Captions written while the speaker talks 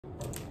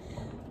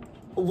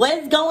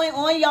What's going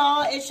on,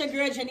 y'all? It's your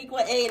girl,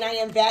 Janiqua A, and I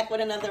am back with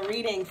another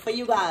reading for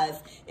you guys.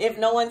 If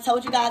no one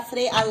told you guys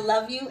today, I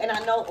love you, and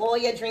I know all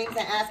your dreams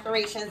and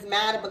aspirations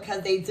matter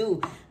because they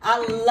do. I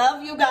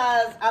love you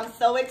guys. I'm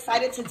so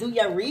excited to do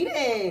your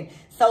reading.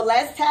 So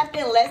let's tap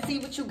in. Let's see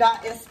what you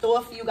got in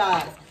store for you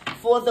guys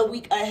for the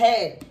week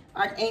ahead.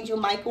 Archangel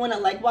Michael and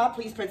Allegra,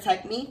 please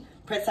protect me.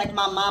 Protect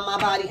my mind, my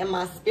body, and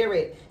my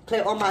spirit.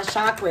 Clear all my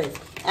chakras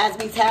as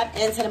we tap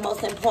into the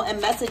most important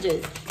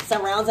messages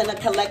surrounding the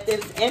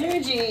collective's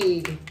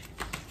energy.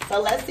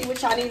 So let's see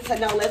what y'all need to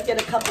know. Let's get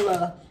a couple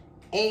of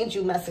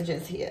angel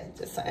messages here.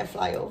 Just something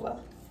fly over.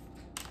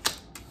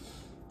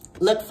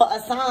 Look for a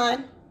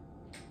sign.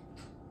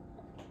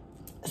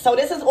 So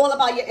this is all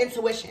about your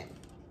intuition.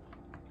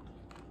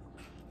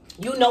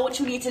 You know what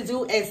you need to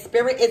do, and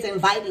Spirit is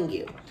inviting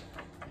you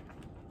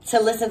to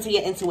listen to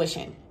your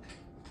intuition.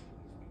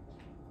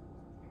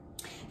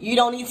 You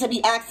don't need to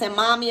be asking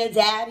mommy or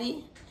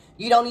daddy.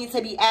 You don't need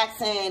to be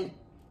asking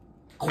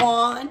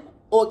Quan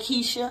or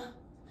Keisha.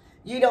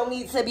 You don't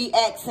need to be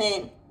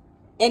asking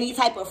any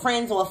type of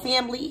friends or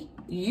family.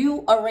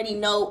 You already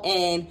know,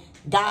 and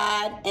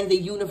God and the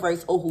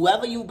universe or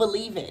whoever you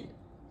believe in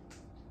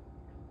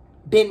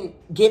been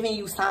giving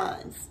you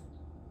signs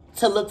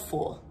to look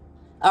for.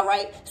 All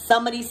right?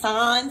 Some of these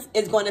signs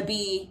is going to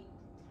be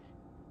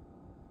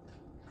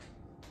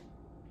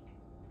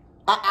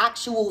an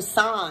actual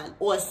sign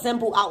or a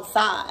symbol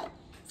outside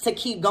to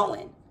keep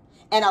going.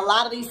 And a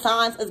lot of these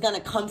signs is going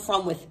to come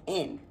from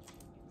within.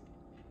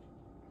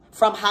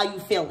 From how you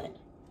feeling.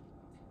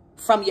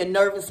 From your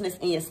nervousness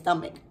in your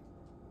stomach.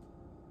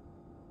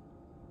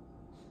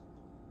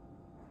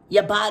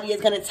 Your body is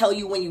going to tell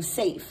you when you're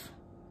safe.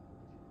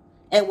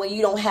 And when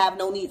you don't have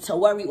no need to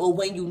worry, or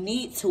when you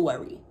need to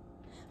worry.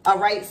 All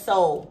right,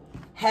 so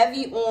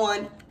heavy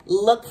on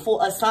look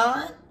for a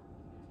sign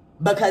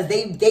because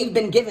they've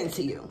been given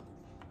to you.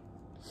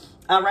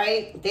 All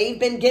right, they've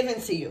been given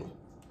to you.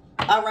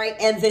 All right,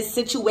 and this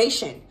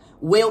situation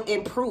will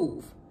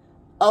improve.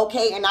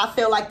 Okay, and I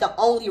feel like the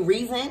only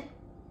reason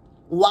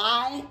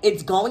why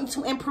it's going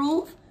to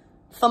improve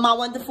for my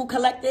wonderful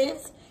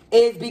collectives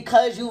is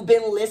because you've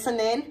been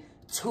listening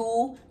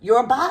to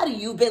your body.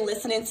 You've been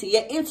listening to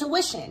your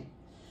intuition.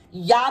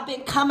 Y'all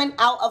been coming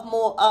out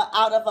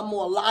of a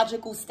more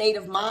logical state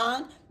of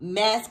mind,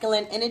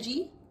 masculine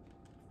energy.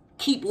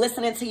 Keep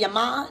listening to your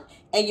mind,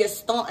 and you're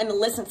starting to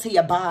listen to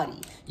your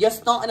body. You're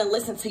starting to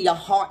listen to your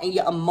heart and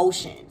your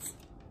emotions.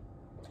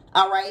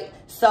 All right?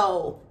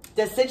 So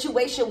the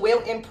situation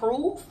will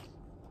improve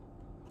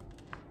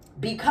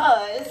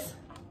because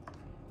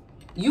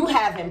you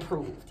have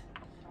improved.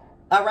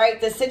 All right?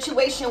 The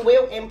situation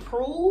will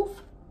improve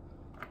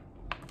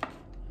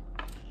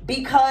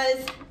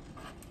because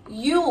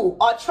you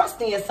are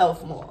trusting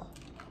yourself more.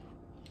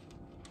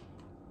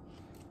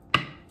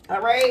 All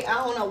right, I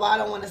don't know why I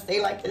don't want to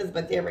stay like this,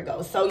 but there we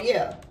go. So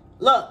yeah,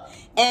 look,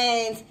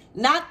 and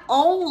not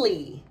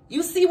only,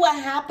 you see what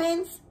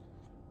happens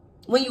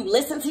when you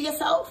listen to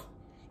yourself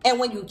and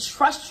when you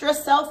trust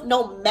yourself,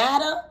 no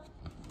matter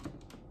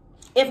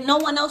if no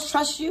one else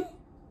trusts you.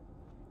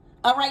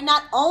 All right,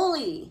 not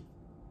only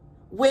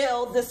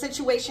will the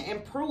situation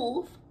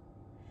improve,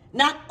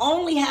 not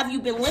only have you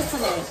been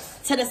listening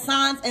to the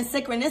signs and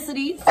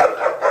synchronicities.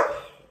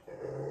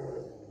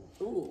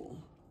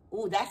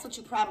 Ooh, that's what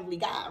you probably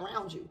got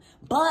around you.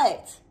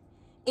 But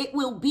it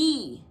will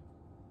be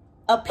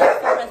a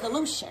peaceful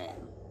resolution,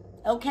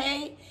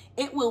 okay?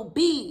 It will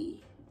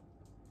be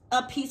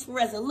a peaceful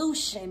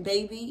resolution,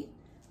 baby.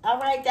 All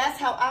right, that's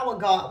how our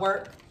God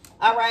works,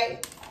 all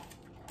right?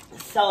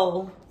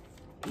 So,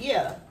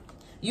 yeah,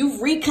 you've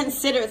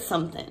reconsidered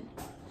something,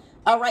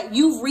 all right?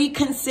 You've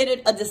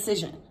reconsidered a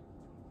decision.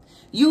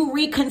 You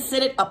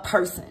reconsidered a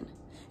person.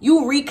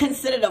 You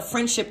reconsidered a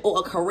friendship or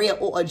a career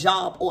or a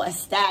job or a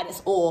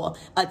status or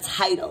a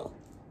title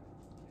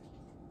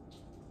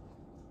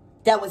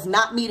that was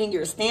not meeting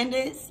your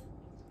standards,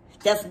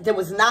 that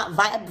was not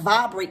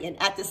vibrating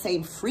at the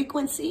same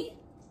frequency.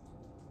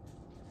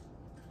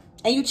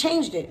 And you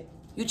changed it.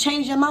 You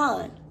changed your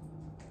mind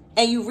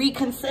and you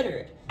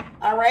reconsidered.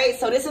 All right.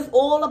 So this is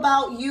all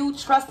about you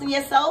trusting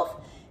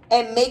yourself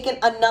and making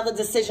another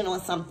decision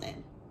on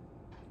something.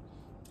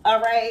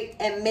 All right.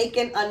 And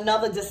making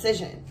another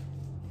decision.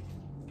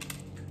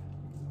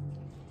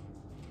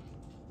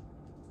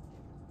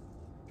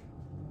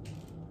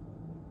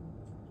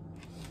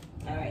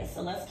 All right,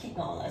 so let's keep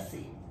going. Let's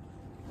see.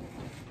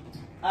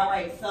 All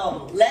right,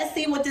 so let's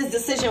see what this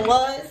decision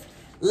was.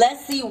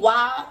 Let's see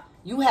why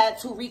you had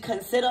to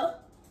reconsider,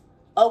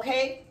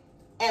 okay?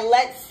 And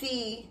let's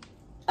see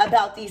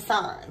about these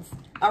signs,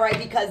 all right?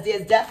 Because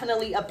there's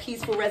definitely a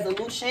peaceful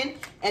resolution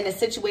and the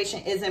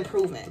situation is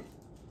improving,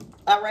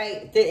 all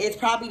right? It's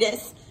probably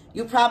this.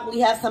 You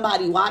probably have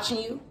somebody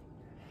watching you,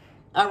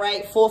 all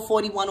right?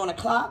 4:41 on the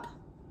clock.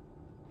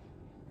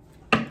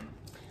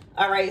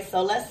 All right,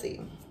 so let's see.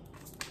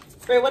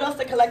 Spirit, what else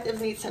the collectives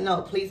need to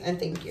know, please and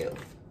thank you.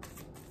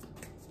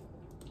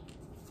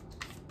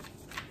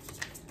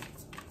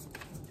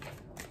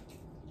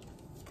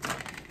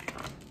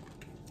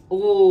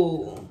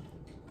 Ooh.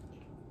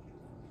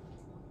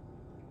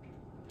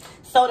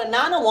 So the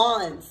Nine of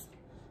Wands,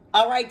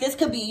 all right, this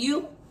could be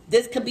you.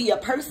 This could be a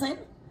person.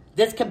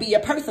 This could be a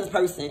person's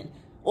person,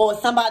 or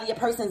somebody a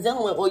person's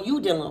dealing with, or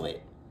you dealing with.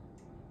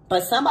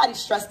 But somebody's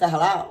stressed the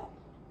hell out.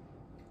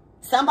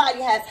 Somebody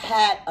has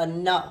had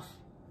enough.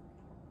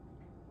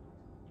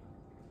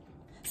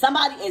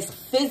 Somebody is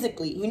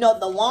physically, you know,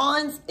 the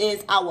wands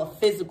is our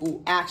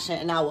physical action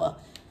and our,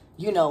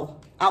 you know,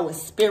 our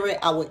spirit,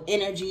 our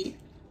energy.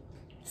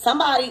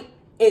 Somebody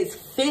is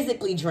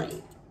physically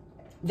drained.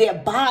 Their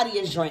body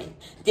is drained.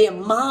 Their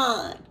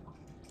mind,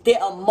 their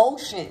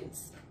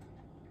emotions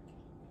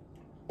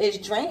is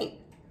drained.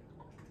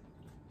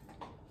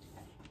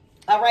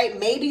 All right,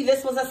 maybe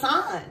this was a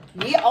sign.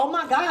 Yeah, oh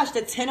my gosh,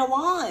 the 10 of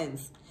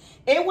Wands.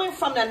 It went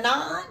from the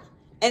 9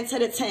 into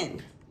the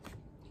 10.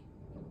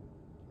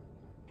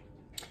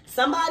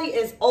 Somebody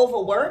is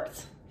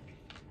overworked.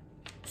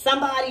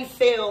 Somebody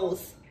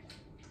feels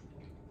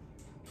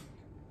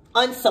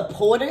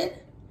unsupported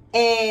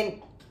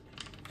in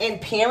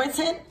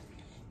parenting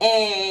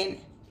and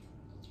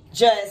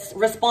just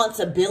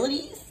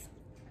responsibilities.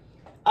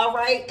 All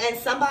right, and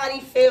somebody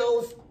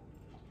feels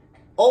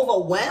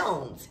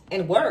overwhelmed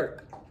in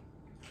work.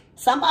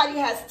 Somebody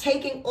has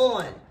taken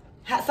on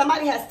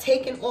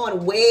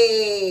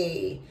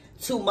way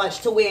too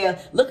much to where,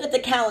 look at the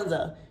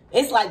calendar.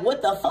 It's like,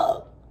 what the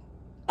fuck?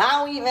 I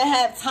don't even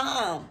have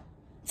time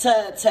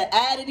to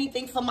add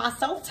anything for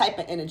myself type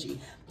of energy.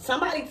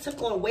 Somebody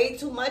took on way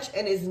too much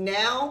and is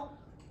now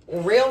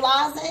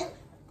realizing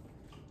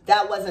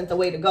that wasn't the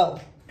way to go.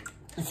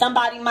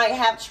 Somebody might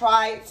have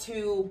tried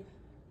to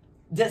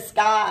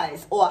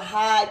disguise or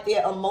hide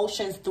their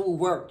emotions through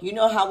work. You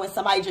know how when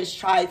somebody just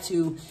tried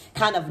to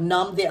kind of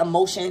numb their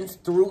emotions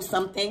through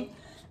something?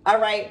 All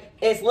right,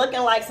 it's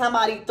looking like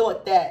somebody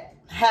thought that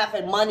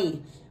having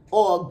money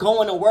or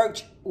going to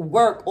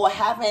work or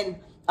having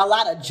a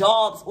lot of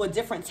jobs or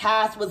different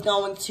tasks was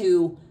going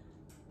to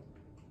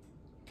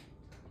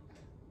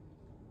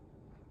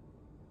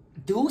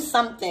do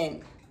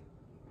something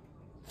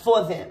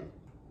for them.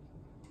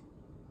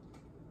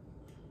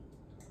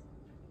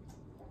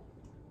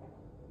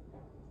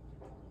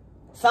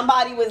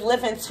 Somebody was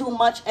living too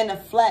much in the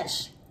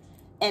flesh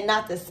and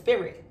not the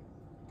spirit.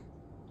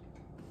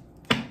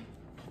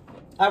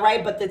 All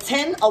right, but the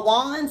 10 of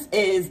Wands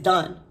is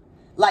done.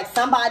 Like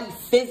somebody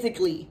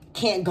physically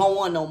can't go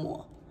on no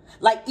more.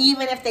 Like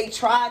even if they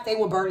tried, they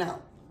will burn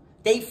out.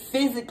 They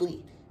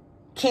physically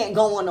can't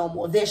go on no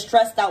more. They're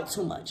stressed out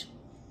too much.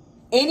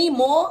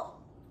 Anymore,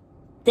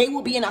 they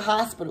will be in a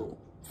hospital.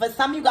 For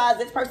some of you guys,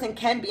 this person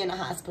can be in a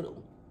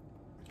hospital.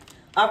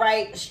 All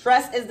right,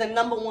 stress is the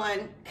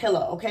 #1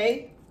 killer,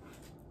 okay?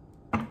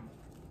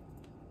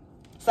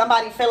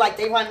 Somebody feel like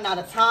they're running out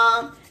of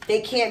time.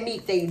 They can't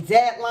meet their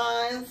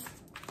deadlines.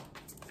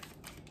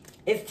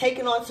 It's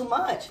taking on too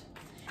much.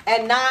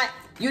 And not,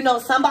 you know,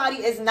 somebody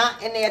is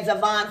not in their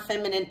divine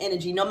feminine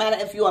energy, no matter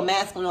if you are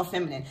masculine or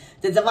feminine.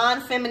 The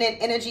divine feminine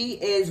energy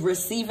is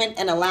receiving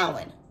and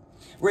allowing.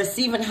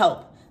 Receiving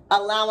help,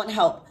 allowing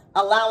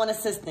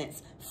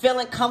assistance,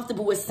 feeling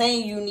comfortable with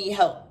saying you need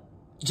help,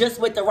 just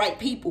with the right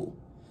people.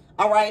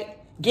 All right?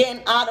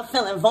 Getting out of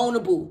feeling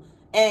vulnerable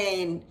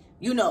and,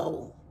 you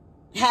know,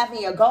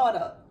 having your guard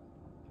up.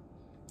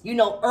 You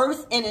know,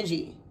 earth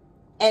energy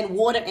and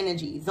water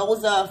energy.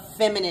 Those are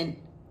feminine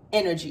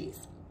energies.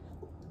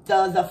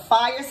 The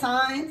fire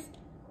signs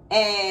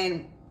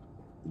and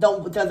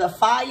the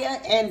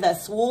fire and the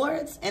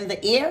swords and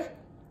the air,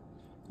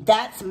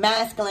 that's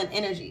masculine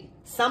energy.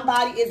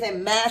 Somebody is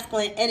in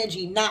masculine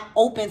energy, not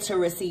open to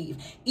receive.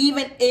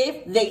 Even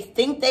if they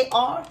think they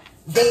are,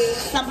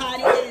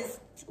 somebody is,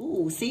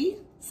 ooh, see?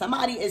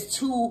 Somebody is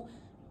too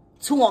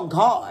on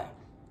guard.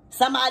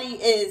 Somebody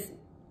is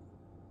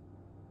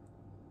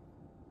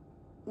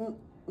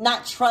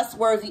not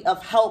trustworthy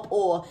of help,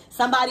 or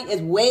somebody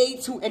is way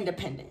too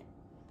independent.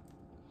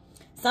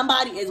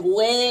 Somebody is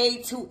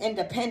way too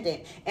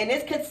independent. And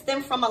this could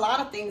stem from a lot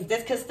of things.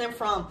 This could stem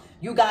from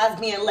you guys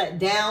being let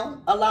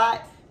down a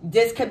lot.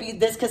 This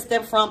could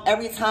stem from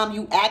every time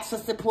you ask for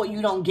support,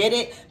 you don't get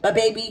it. But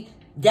baby,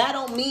 that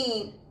don't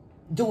mean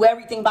do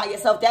everything by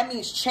yourself. That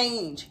means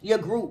change your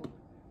group.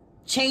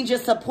 Change your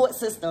support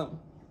system.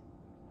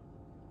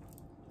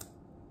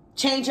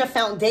 Change your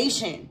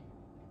foundation.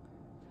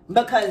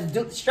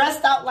 Because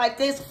stressed out like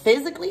this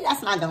physically,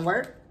 that's not going to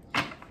work.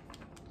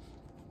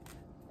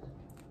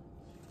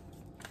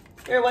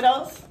 Here, what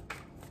else?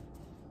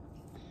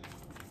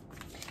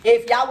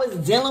 If y'all was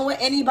dealing with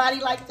anybody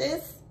like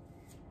this,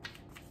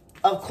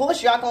 of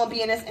course y'all going to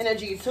be in this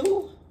energy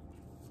too.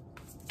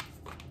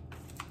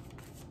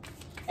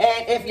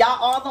 And if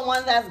y'all are the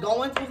ones that's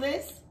going through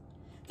this,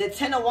 the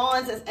 10 of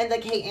Wands is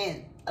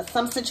indicating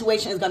some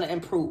situation is going to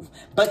improve.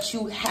 But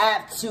you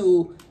have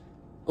to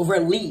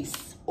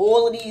release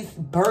all of these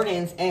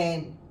burdens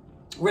and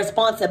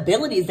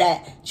responsibilities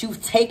that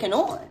you've taken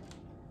on.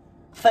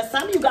 For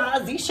some of you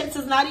guys, these shits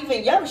is not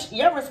even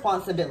your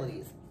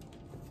responsibilities.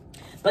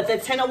 But the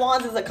 10 of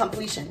Wands is a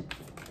completion.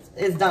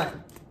 It's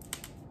done.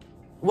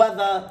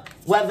 Whether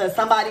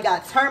somebody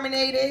got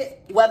terminated,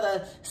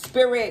 whether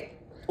spirit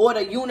or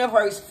the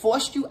universe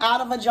forced you out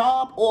of a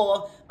job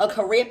or a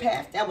career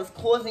path that was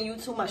causing you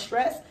too much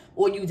stress,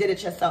 or you did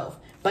it yourself.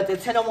 But the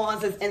 10 of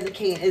Wands is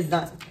indicating it's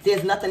done.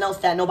 There's nothing else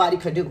that nobody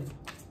could do.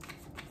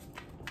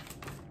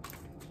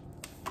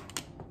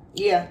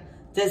 Yeah,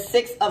 the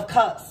 6 of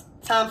Cups,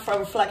 time for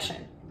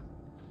reflection.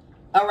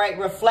 All right,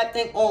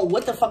 reflecting on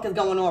what the fuck is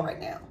going on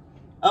right now.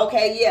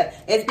 Okay, yeah,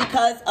 it's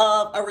because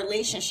of a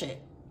relationship.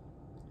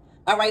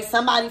 All right,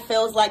 somebody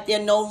feels like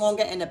they're no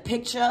longer in the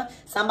picture.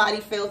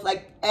 Somebody feels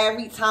like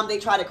every time they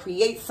try to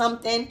create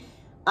something,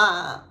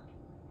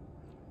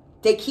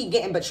 they keep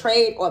getting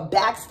betrayed or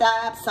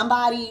backstabbed.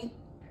 Somebody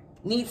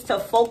needs to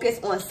focus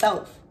on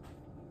self.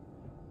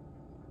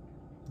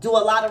 Do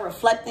a lot of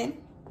reflecting.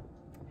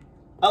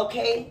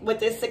 Okay, with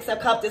this 6 of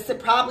Cups, this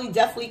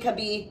definitely could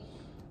be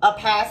a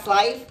past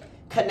life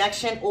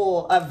connection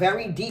or a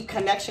very deep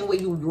connection where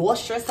you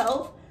lost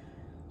yourself.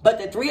 But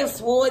the 3 of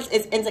Swords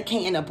is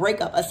indicating a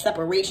breakup, a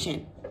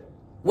separation.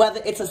 Whether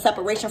it's a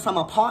separation from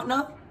a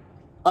partner,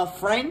 a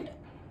friend,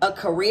 a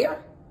career,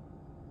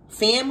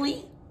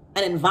 family,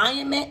 an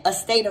environment, a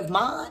state of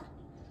mind.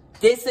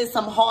 This is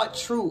some hard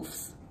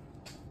truths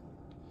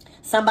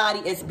somebody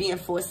is being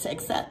forced to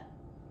accept.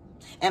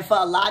 And for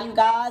a lot of you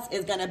guys,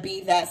 it's going to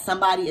be that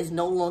somebody is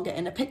no longer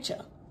in the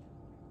picture.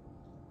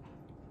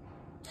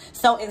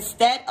 So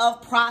instead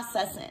of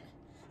processing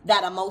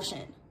that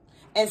emotion,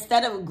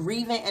 instead of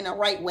grieving in the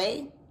right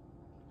way,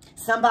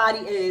 somebody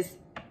is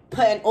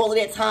putting all of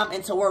their time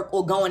into work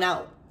or going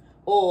out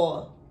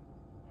or,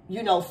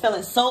 you know,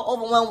 feeling so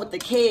overwhelmed with the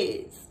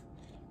kids.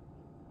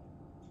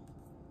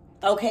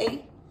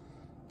 Okay?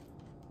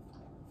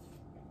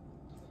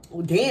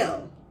 Oh,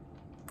 damn.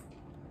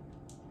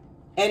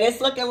 And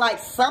it's looking like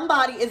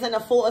somebody is in a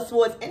 4 of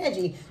Swords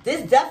energy.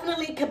 This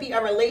definitely could be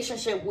a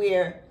relationship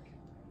where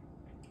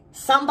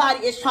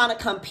somebody is trying to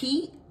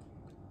compete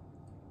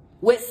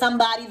with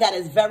somebody that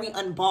is very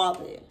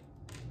unbothered.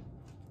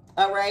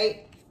 All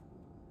right?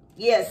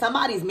 Yeah,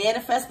 somebody's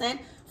manifesting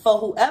for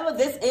whoever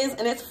this is,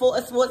 and it's 4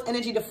 of Swords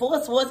energy. The 4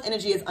 of Swords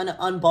energy is an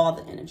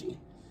unbothered energy.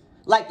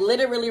 Like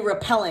literally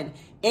repelling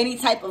any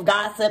type of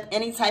gossip,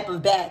 any type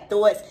of bad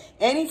thoughts,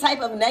 any type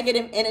of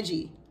negative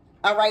energy.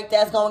 All right,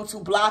 that's going to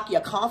block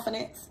your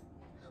confidence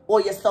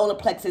or your solar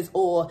plexus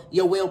or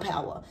your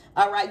willpower.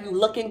 All right, you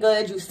looking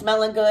good, you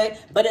smelling good,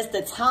 but it's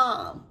the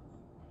time.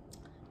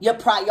 You're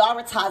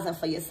prioritizing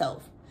for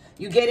yourself.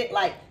 You get it?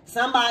 Like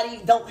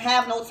somebody don't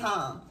have no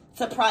time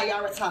to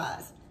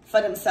prioritize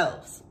for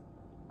themselves.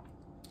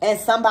 And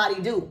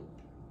somebody do.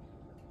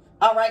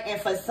 All right, and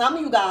for some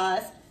of you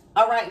guys,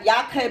 all right,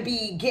 y'all could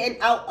be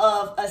getting out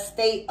of a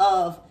state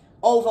of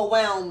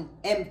overwhelmed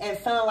and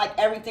feeling like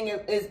everything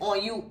is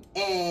on you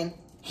and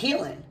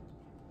healing.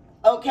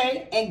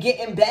 Okay? And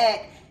getting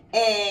back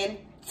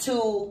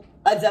into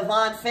a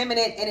divine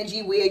feminine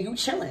energy where you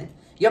chilling.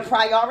 You're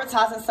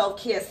prioritizing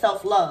self-care,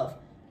 self-love.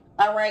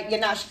 All right? You're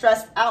not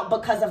stressed out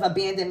because of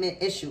abandonment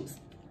issues.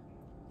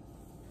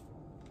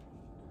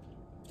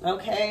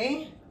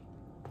 Okay?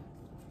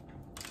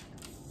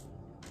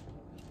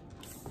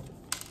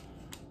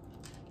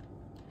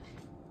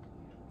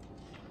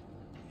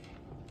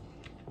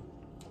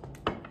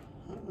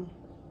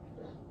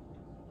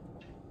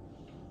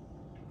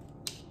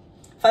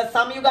 For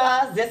some of you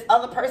guys, this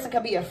other person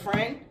could be a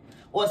friend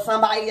or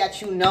somebody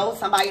that you know,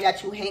 somebody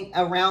that you hang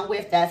around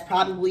with that's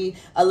probably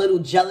a little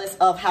jealous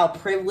of how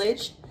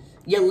privileged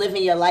you're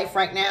living your life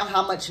right now,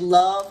 how much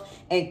love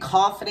and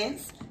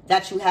confidence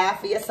that you have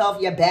for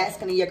yourself. You're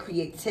basking in your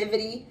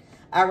creativity.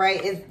 All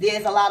right,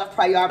 there's a lot of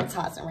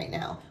prioritizing right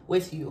now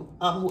with you,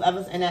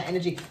 whoever's in that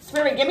energy.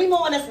 Spirit, give me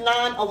more on this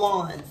 9 of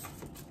Wands.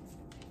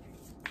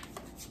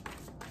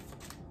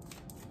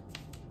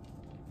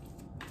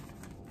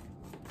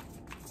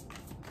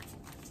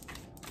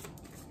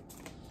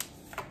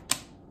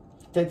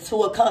 The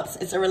 2 of Cups,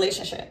 it's a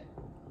relationship.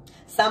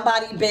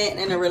 Somebody been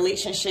in a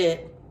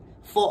relationship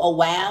for a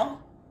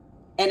while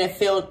and they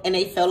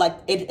feel like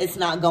it's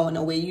not going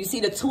nowhere. You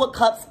see, the 2 of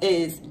Cups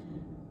is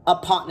a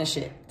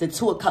partnership. The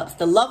 2 of Cups.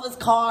 The Lover's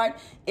card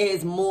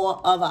is more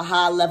of a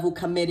high-level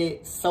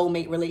committed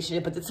soulmate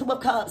relationship. But the 2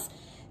 of Cups,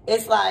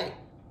 it's like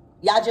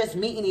y'all just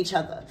meeting each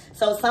other.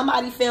 So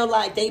somebody feel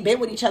like they've been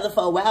with each other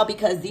for a while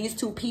because these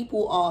two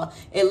people are,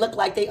 it look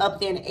like they up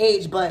there in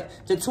age, but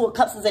the 2 of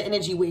Cups is an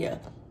energy where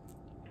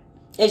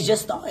it's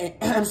just starting.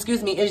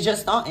 Excuse me, it's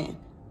just starting.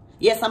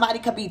 Yeah, somebody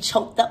could be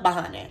choked up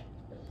behind it.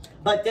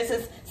 But this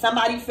is,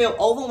 somebody feel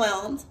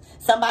overwhelmed.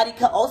 Somebody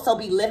could also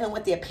be living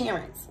with their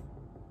parents.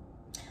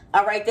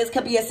 All right, this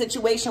could be a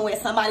situation where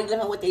somebody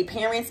living with their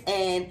parents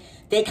and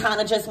they kind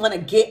of just want to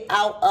get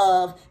out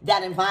of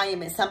that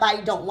environment.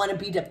 Somebody don't want to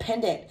be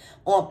dependent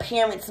on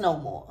parents no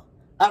more.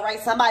 All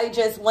right, somebody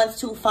just wants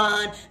to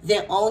find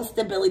their own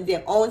stability,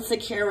 their own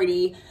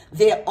security,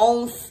 their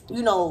own,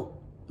 you know,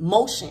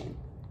 motion.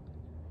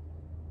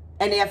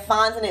 And they're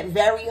finding it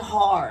very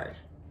hard.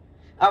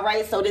 All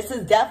right, so this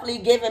is definitely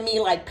giving me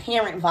like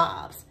parent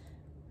vibes.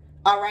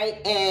 All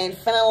right, and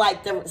feeling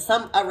like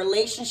a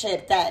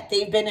relationship that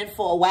they've been in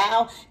for a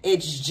while,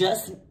 it's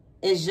just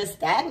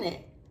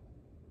stagnant.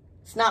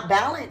 It's not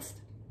balanced.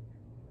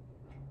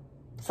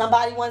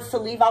 Somebody wants to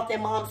leave out their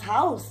mom's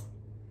house.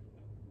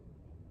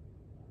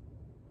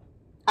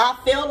 I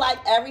feel like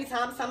every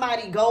time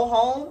somebody go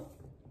home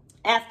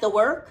after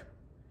work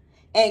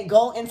and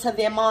go into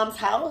their mom's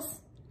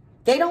house,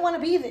 they don't want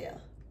to be there.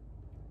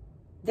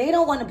 They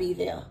don't want to be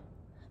there.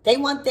 They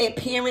want their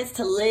parents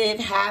to live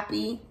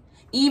happy,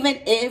 even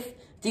if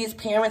these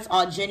parents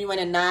are genuine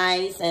and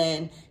nice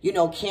and, you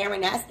know,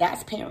 caring.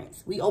 That's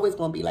parents. We always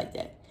going to be like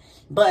that.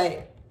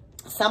 But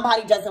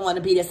somebody doesn't want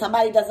to be there.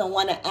 Somebody doesn't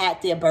want to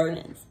add their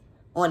burdens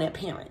on their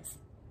parents.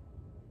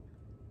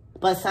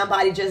 But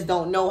somebody just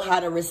don't know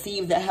how to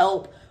receive the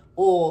help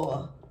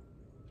or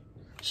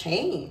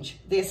change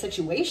their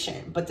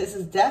situation. But this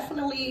is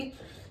definitely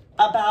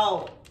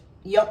about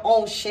your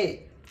own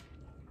shit.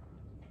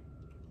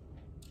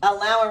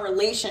 Allowing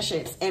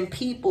relationships and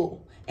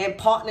people and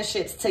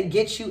partnerships to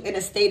get you in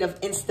a state of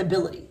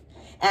instability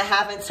and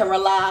having to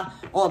rely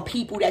on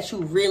people that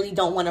you really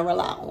don't want to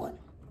rely on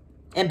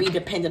and be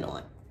dependent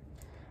on.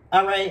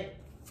 All right.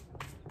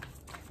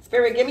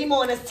 Spirit, give me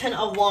more on this 10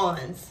 of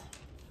Wands.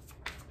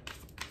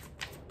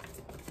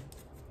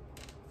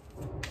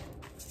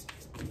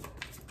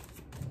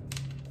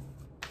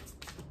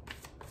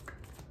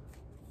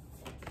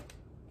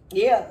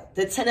 Yeah,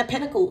 the 10 of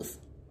Pentacles.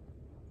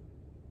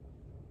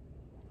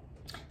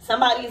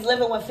 Somebody's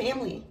living with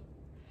family.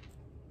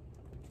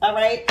 All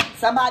right.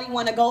 Somebody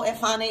want to go and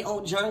find their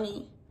own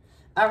journey.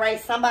 All right.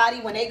 Somebody,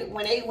 when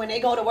they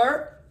go to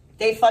work,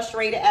 they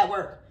frustrated at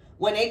work.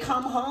 When they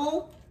come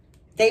home,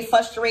 they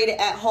frustrated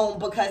at home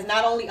because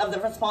not only of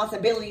the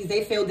responsibilities,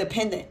 they feel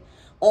dependent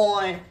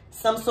on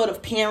some sort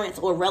of parents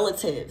or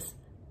relatives.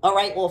 All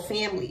right. Or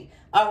family.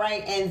 All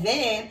right. And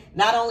then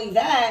not only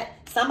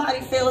that,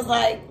 somebody feels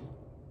like,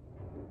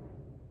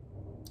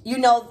 you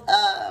know,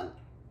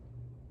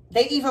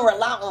 they even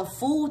rely on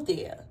food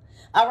there.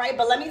 All right.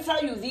 But let me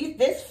tell you,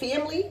 this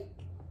family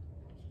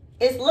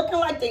is looking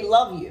like they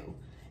love you.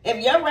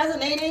 If you're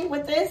resonating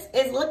with this,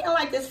 it's looking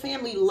like this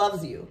family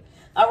loves you.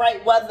 All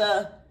right.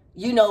 Whether,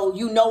 you know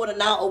it or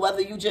not, or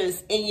whether you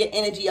just in your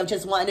energy of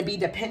just wanting to be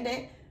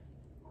dependent.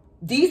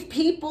 These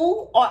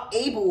people are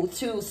able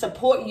to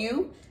support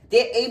you.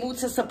 They're able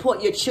to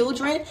support your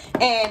children.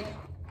 And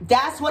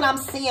that's what I'm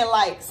seeing.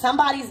 Like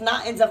somebody's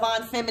not in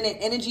divine feminine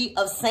energy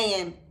of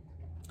saying,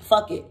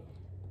 fuck it,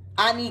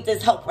 I need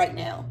this help right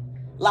now.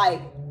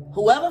 Like,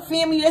 whoever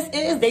family this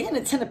is, they in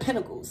the 10 of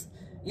Pentacles.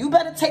 You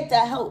better take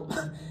that help.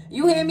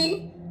 You hear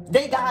me?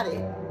 They got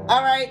it.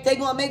 All right? They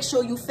going to make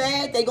sure you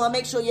fed. They going to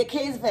make sure your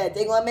kids fed.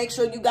 They going to make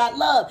sure you got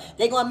love.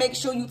 They going to make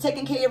sure you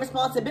taking care of your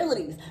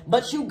responsibilities.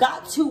 But you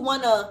got to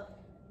want to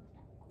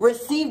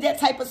receive that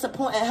type of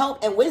support and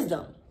help and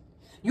wisdom.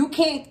 You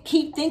can't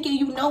keep thinking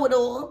you know it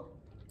all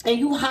and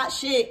you hot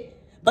shit,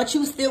 but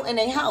you still in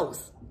a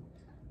house.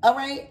 All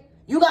right?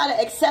 You got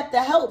to accept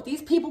the help.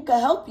 These people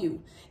can help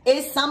you.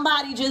 If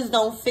somebody just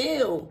don't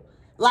feel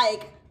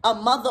like a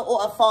mother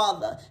or a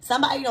father,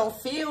 somebody don't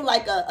feel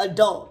like an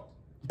adult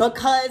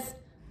because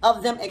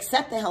of them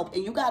accepting help,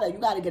 and you gotta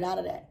get out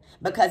of that.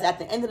 Because at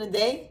the end of the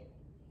day,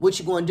 what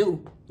you gonna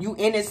do?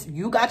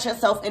 You got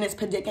yourself in this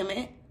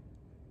predicament.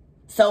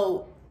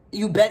 So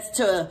you best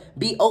to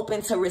be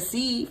open to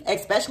receive,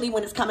 especially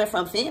when it's coming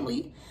from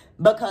family,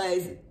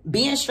 because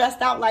being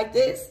stressed out like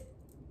this,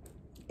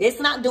 it's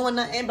not doing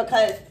nothing,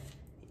 because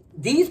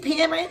these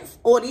parents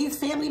or these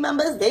family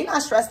members, they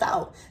not stressed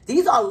out.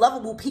 These are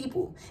lovable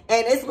people.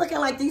 And it's looking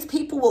like these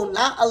people will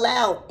not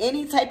allow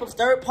any type of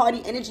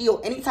third-party energy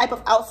or any type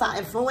of outside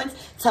influence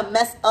to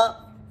mess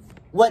up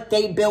what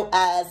they built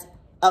as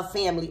a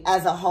family,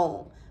 as a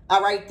home.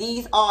 All right?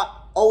 These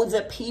are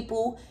older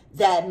people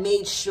that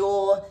made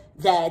sure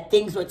that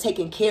things were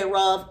taken care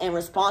of and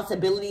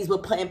responsibilities were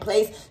put in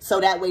place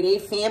so that way their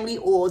family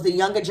or the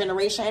younger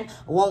generation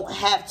won't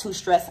have to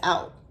stress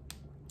out.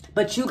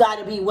 But you got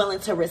to be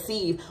willing to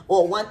receive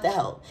or want the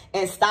help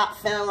and stop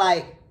feeling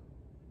like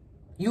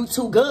you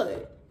too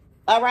good.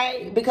 All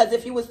right? Because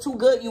if you was too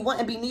good, you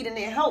wouldn't be needing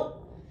their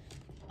help.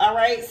 All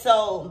right?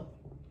 So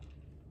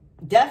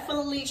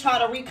definitely try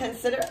to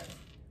reconsider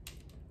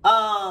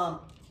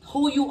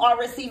who you are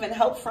receiving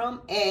help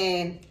from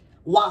and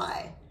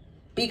why.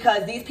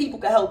 Because these people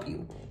can help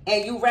you.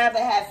 And you rather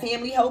have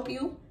family help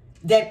you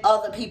than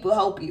other people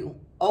help you.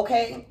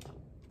 Okay?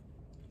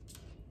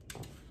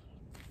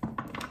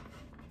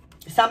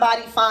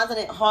 Somebody finding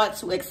it hard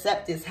to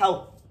accept this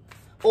help,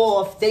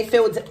 or if they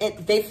feel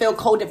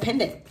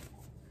codependent.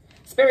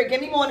 Spirit, give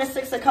me more on the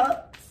 6 of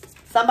Cups.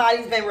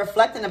 Somebody's been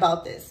reflecting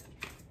about this.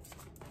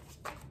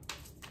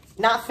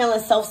 Not feeling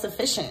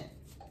self-sufficient.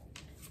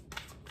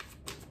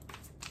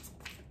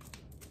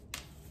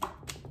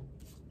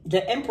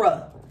 The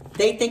Emperor.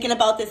 They thinking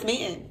about this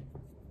man.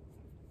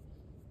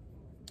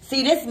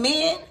 See, this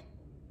man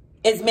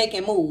is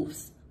making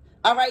moves.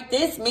 All right,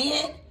 this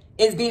man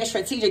is being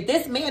strategic.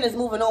 This man is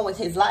moving on with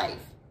his life.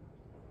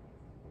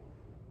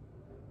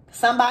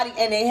 Somebody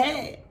in their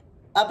head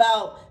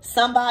about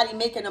somebody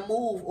making a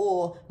move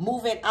or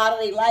moving out of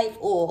their life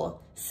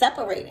or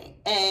separating.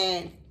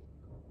 And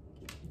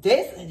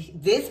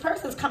this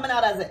person's coming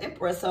out as an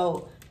Emperor.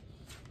 So,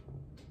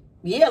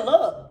 yeah,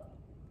 look.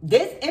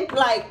 This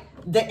like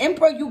the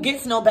emperor, you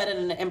get to know better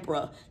than the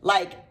emperor.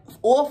 Like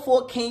all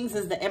 4 kings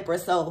is the emperor.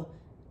 So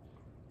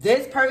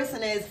this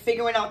person is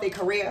figuring out their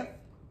career.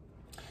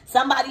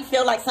 Somebody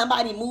feel like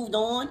somebody moved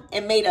on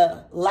and made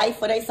a life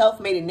for themselves,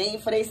 made a name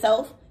for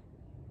themselves.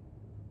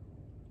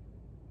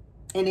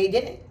 And they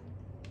didn't.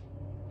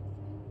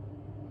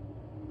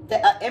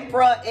 The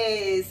emperor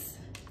is,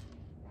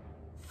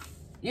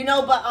 you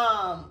know, but,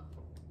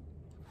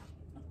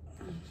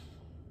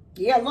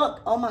 yeah,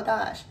 look, oh my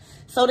gosh.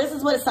 So this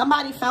is what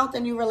somebody found a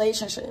new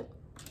relationship.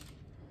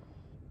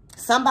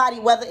 Somebody,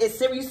 whether it's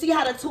serious, you see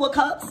how the 2 of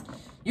Cups,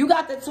 you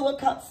got the 2 of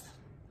Cups.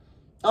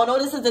 Oh no,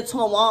 this is the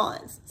 2 of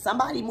Wands.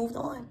 Somebody moved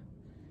on.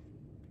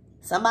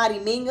 Somebody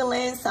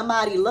mingling,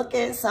 somebody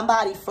looking,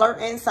 somebody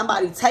flirting,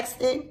 somebody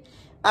texting.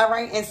 All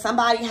right, and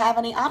somebody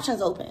having the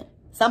options open.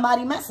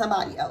 Somebody met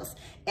somebody else.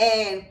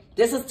 And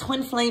this is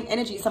twin flame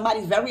energy.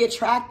 Somebody's very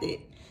attracted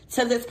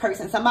to this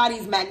person.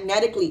 Somebody's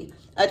magnetically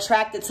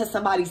attracted to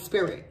somebody's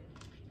spirit.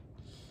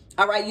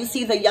 All right, you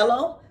see the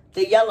yellow,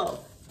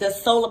 the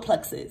solar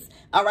plexus.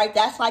 All right,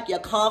 that's like your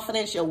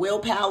confidence, your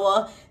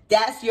willpower.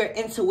 That's your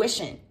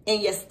intuition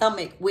in your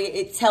stomach where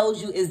it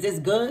tells you, is this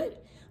good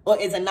or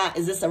is it not?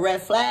 Is this a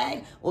red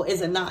flag or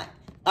is it not?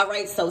 All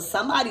right, so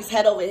somebody's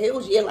head over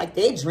heels, yeah, like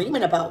they're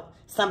dreaming about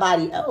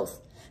somebody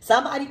else.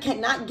 Somebody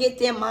cannot get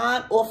their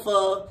mind off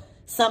of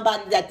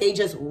somebody that they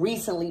just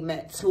recently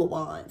met, 2 of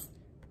Wands.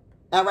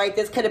 All right,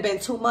 this could have been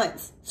 2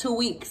 months, 2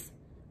 weeks,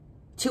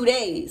 2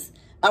 days.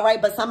 All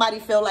right, but somebody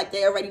feel like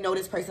they already know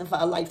this person for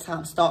a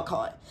lifetime star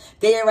card.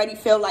 They already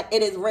feel like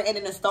it is written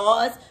in the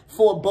stars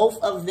for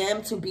both of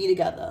them to be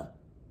together.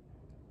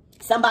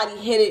 Somebody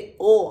hit it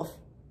off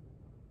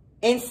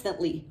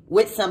instantly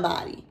with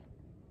somebody,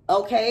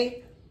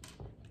 okay?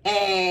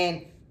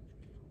 And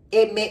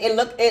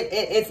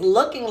it's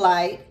looking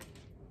like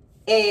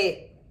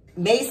it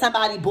made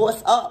somebody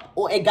boss up,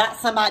 or it got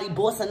somebody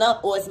bossing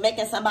up, or it's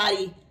making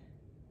somebody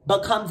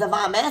become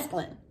divine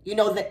masculine. You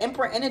know, the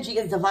emperor energy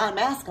is divine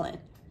masculine.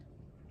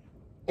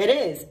 It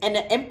is. And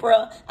the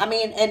emperor, and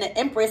the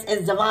empress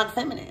is divine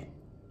feminine.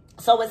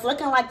 So it's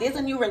looking like there's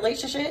a new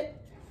relationship.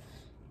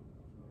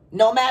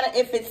 No matter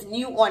if it's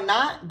new or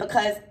not,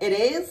 because it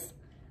is.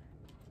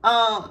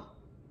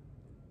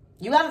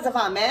 You got a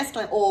divine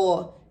masculine,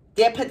 or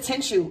their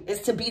potential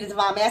is to be the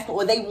divine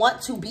masculine, or they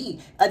want to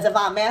be a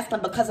divine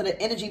masculine because of the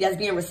energy that's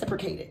being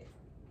reciprocated.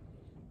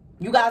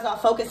 You guys are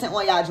focusing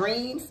on your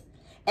dreams,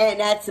 and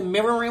that's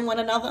mirroring one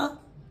another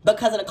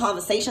because of the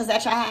conversations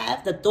that y'all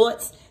have, the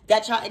thoughts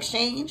that y'all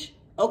exchange,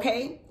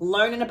 okay?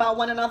 Learning about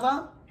one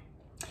another.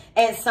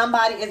 And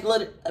somebody is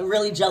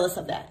really jealous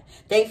of that.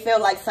 They feel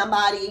like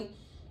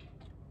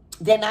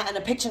they're not in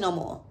the picture no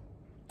more.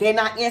 They're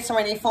not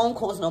answering their phone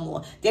calls no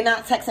more. They're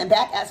not texting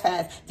back as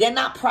fast. They're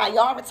not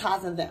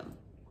prioritizing them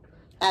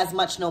as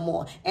much no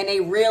more. And they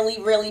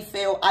really, really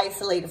feel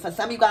isolated. For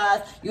some of you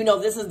guys, you know,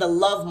 this is the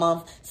love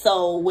month.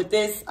 So with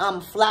this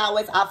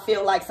flowers, I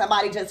feel like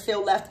somebody just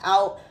feel left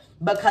out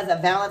because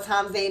of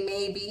Valentine's Day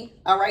maybe.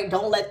 All right,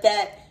 don't let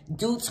that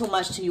do too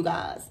much to you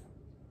guys.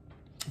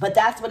 But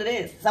that's what it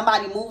is.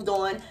 Somebody moved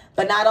on,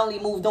 but not only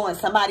moved on,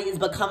 somebody is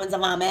becoming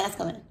divine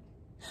masculine.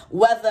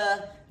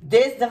 Whether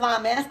this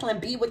divine masculine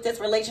be with this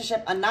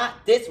relationship or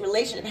not, this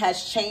relationship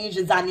has changed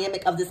the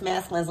dynamic of this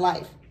masculine's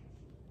life.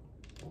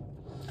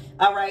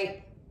 All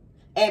right.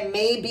 And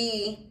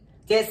maybe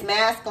this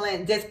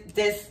masculine,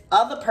 this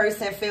other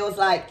person feels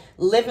like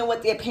living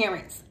with their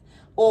parents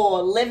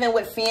or living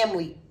with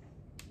family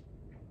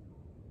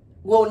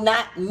will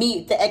not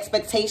meet the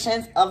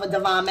expectations of a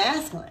divine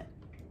masculine.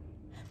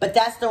 But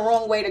that's the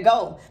wrong way to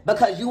go,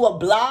 because you will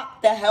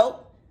block the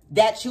help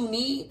that you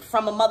need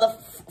from a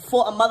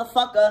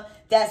motherfucker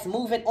that's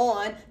moving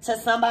on to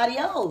somebody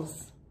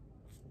else,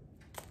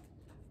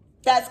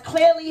 that's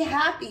clearly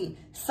happy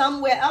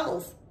somewhere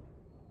else.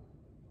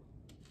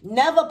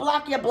 Never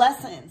block your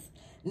blessings.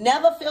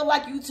 Never feel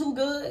like you too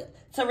good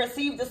to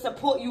receive the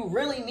support you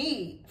really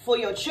need for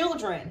your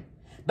children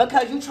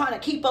because you're trying to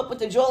keep up with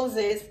the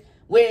Joneses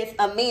with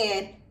a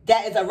man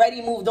that is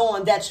already moved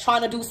on, that's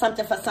trying to do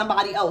something for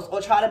somebody else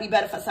or try to be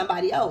better for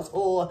somebody else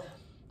or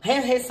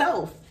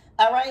himself.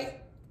 All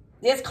right?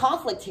 There's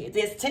conflict here.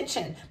 There's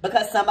tension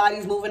because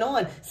somebody's moving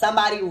on.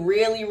 Somebody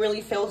really,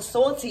 really feels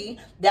salty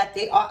that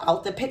they are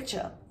out the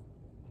picture.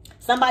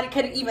 Somebody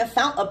could have even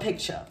found a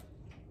picture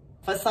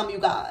for some of you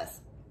guys.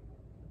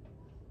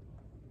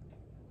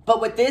 But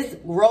with this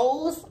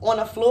rose on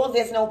the floor,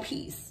 there's no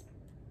peace.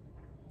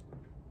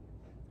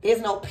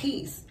 There's no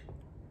peace.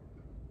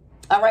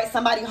 All right,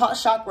 somebody heart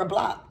chakra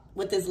blocked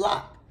with this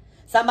lock.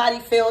 Somebody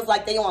feels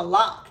like they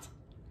unlocked.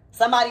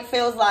 Somebody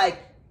feels like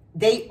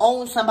they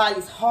own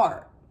somebody's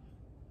heart.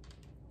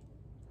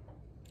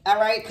 All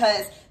right,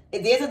 because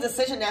there's a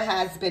decision that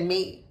has been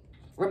made.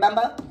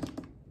 Remember?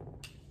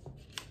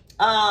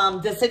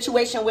 The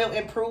situation will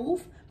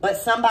improve, but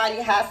somebody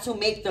has to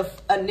make the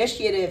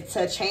initiative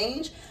to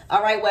change.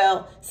 All right,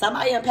 well,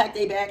 somebody unpack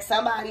their bag.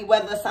 Somebody,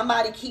 whether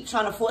somebody keeps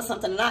trying to force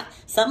something or not,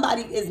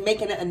 somebody is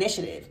making an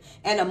initiative.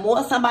 And the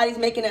more somebody's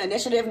making an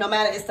initiative, no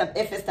matter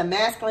if it's the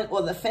masculine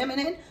or the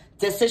feminine,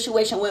 the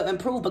situation will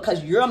improve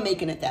because you're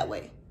making it that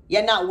way.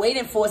 You're not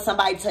waiting for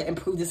somebody to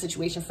improve the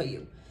situation for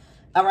you.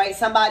 All right,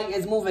 somebody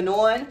is moving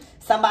on.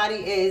 Somebody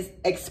is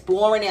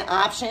exploring their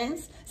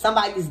options.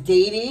 Somebody's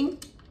dating.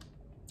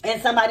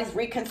 And somebody's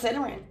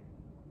reconsidering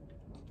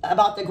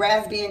about the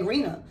grass being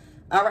greener.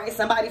 All right,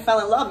 somebody fell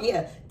in love.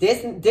 Yeah,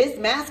 this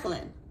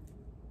masculine.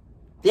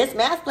 This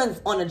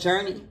masculine's on a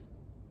journey.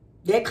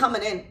 They're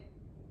coming in.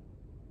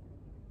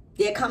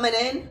 They're coming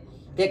in.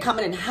 They're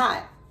coming in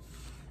hot.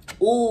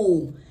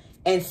 Ooh,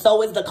 and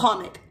so is the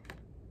karmic.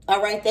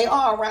 All right, they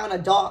are around a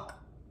dark,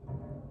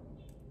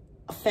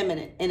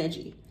 feminine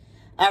energy.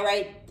 All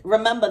right,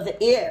 remember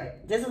the air.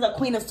 This is a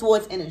Queen of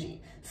Swords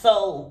energy.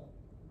 So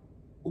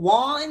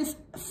wands,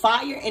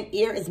 fire, and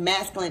air is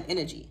masculine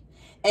energy.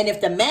 And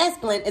if the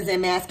masculine is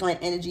in masculine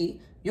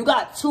energy, you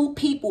got two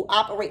people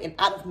operating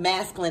out of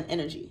masculine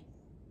energy.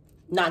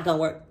 Not gonna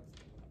work.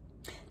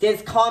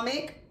 There's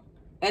karmic,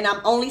 and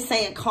I'm only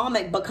saying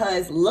karmic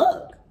because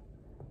look,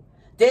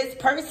 this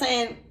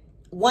person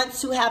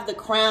wants to have the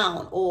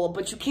crown,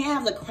 but you can't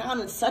have the crown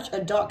in such a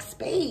dark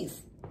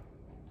space.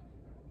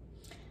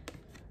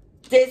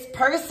 This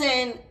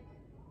person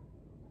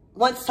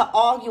wants to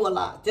argue a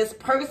lot. This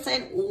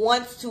person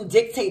wants to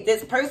dictate.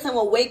 This person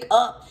will wake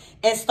up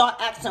and start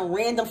asking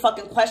random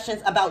fucking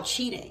questions about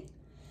cheating.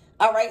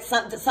 All right,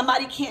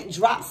 somebody can't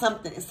drop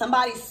something.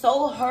 Somebody's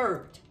so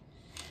hurt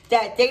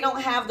that they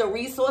don't have the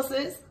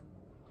resources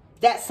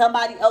that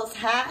somebody else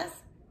has,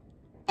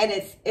 and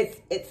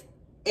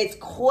it's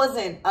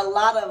causing a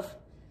lot of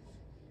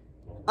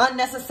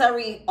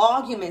unnecessary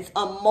arguments,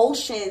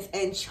 emotions,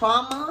 and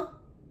trauma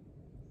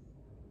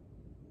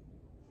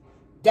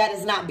that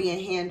is not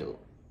being handled.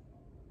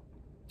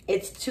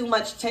 It's too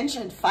much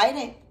tension,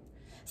 fighting.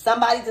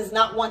 Somebody does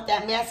not want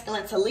that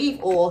masculine to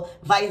leave, or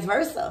vice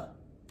versa.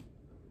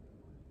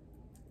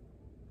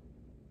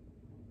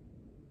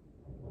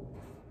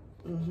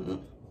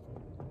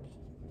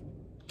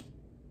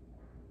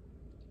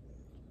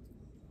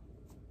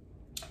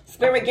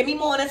 Spirit, give me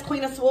more on this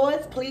Queen of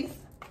Swords, please.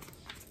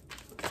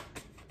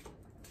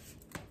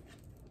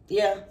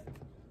 Yeah.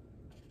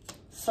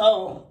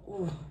 So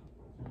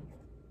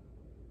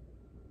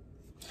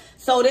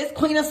this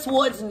Queen of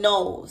Swords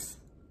knows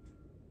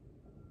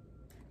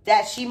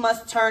that she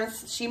must turn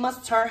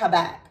her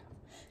back.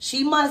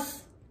 She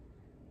must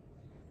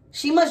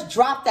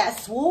drop that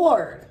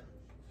sword.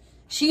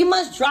 She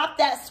must drop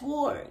that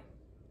sword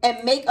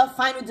and make a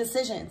final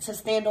decision to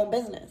stand on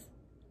business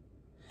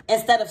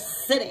instead of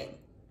sitting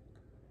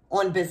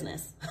on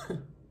business.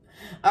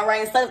 All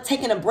right, instead of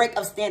taking a break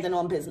of standing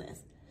on business.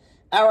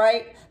 All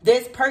right,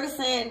 this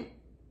person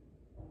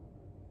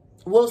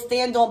will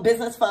stand on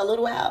business for a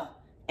little while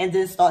and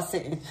then start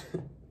sitting.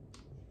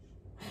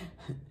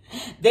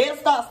 They'll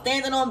start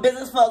standing on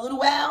business for a little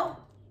while,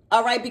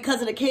 all right,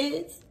 because of the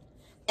kids.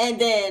 And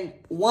then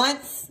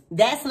once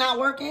that's not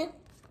working,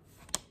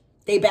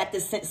 they back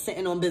to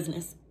sitting on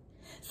business.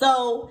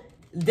 So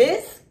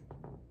this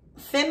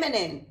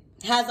feminine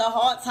has a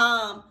hard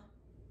time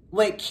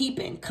with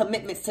keeping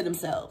commitments to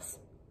themselves,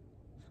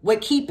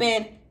 with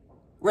keeping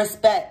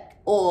respect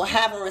or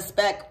having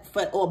respect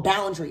for or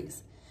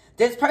boundaries.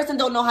 This person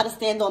don't know how to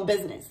stand on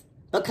business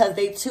because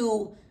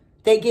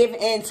they give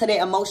in to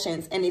their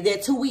emotions, and they're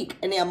too weak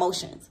in their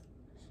emotions.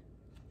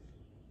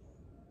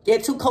 They're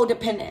too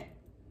codependent.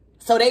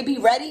 So they be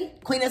ready,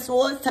 Queen of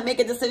Swords, to make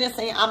a decision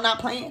saying, I'm not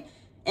playing,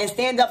 and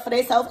stand up for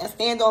themselves and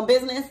stand on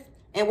business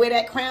and wear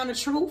that crown of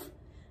truth.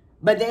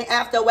 But then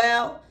after a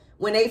while,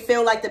 when they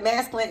feel like the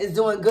masculine is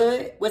doing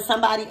good with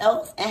somebody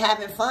else and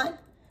having fun,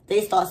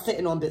 they start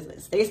sitting on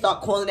business. They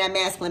start calling that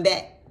masculine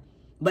back.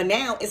 But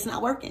now it's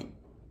not working.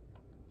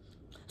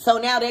 So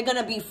now they're going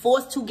to be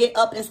forced to get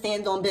up and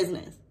stand on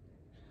business.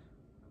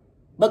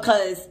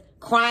 Because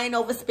crying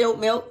over spilled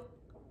milk,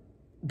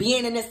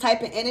 being in this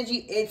type of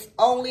energy, it's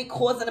only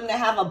causing them to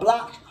have a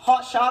blocked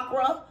heart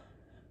chakra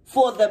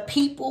for the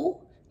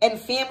people and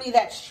family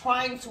that's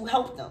trying to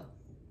help them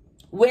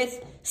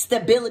with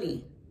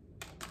stability.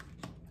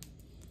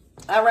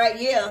 All right,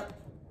 yeah.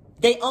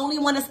 They only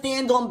want to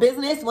stand on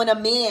business when a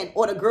man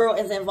or the girl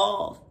is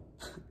involved.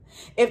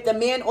 If the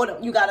man or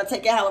you got to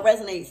take it how it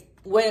resonates.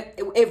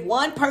 If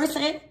one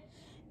person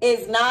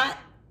is not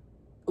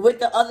with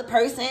the other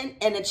person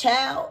and the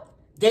child,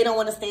 they don't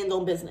want to stand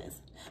on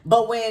business.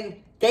 But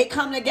when they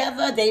come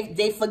together,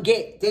 they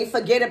forget. They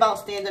forget about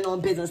standing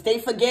on business. They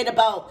forget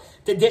about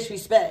the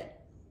disrespect.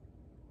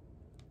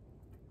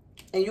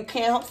 And you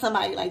can't help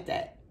somebody like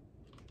that.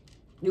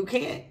 You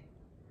can't.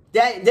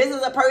 This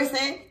is a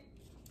person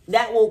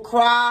that will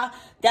cry,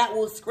 that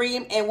will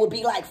scream, and will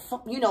be like,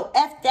 you know,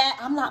 F that,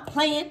 I'm not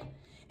playing.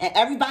 And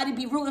everybody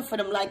be rooting for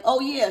them like, oh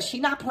yeah, she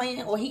not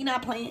playing or he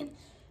not playing.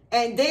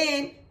 And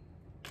then,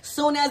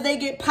 soon as they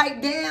get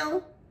piped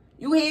down,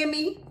 you hear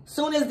me?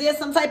 Soon as there's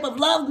some type of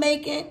love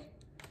making,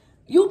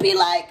 you be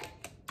like,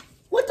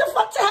 what the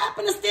fuck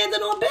happened to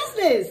standing on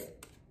business?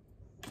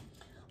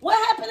 What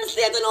happened to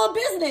standing on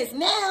business?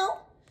 Now,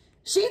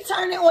 She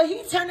turning or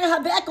he turning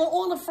her back on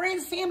all the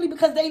friends, family,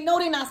 because they know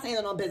they're not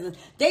standing on business.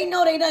 They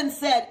know they done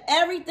said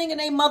everything in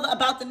their mother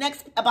about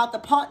the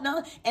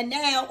partner, and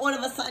now all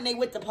of a sudden they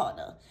with the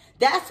partner.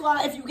 That's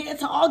why if you get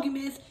into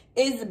arguments,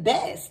 it's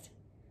best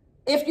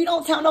if you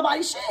don't tell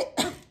nobody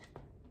shit.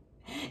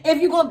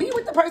 If you're gonna be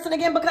with the person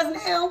again, because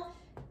now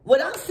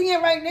what I'm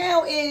seeing right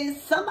now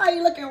is somebody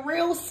looking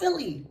real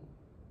silly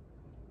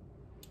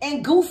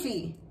and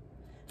goofy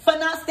for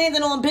not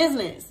standing on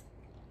business.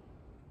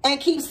 And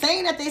keep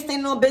saying that they're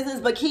standing on business,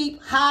 but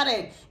keep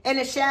hiding in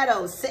the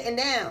shadows, sitting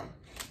down.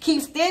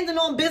 Keep standing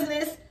on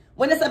business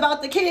when it's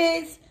about the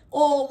kids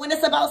or when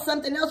it's about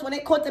something else, when they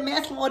caught the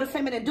masculine or the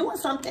feminine doing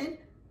something.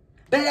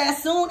 But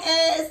as soon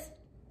as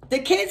the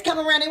kids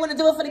come around, they want to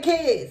do it for the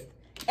kids.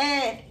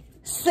 And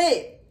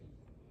sit.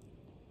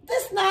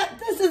 This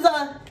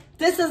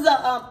is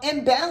a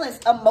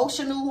imbalanced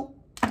emotional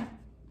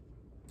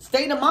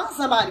state of mind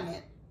somebody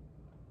in.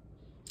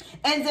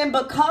 And then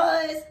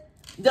because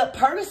the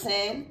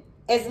person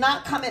is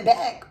not coming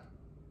back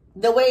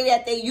the way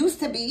that they used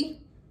to be,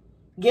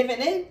 giving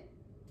in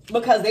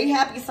because they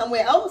happy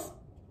somewhere else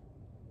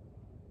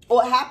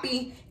or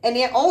happy in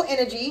their own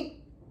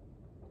energy.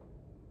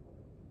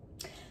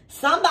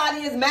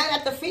 Somebody is mad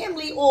at the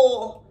family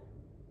or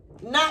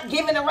not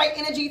giving the right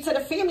energy to the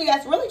family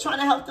that's really trying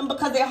to help them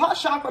because their heart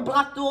chakra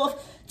blocked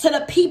off to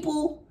the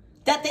people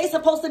that they're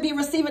supposed to be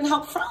receiving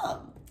help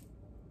from.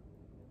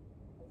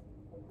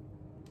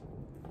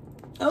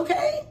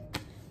 Okay?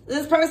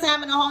 This person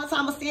having a hard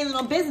time of standing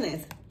on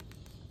business.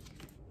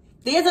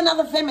 There's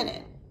another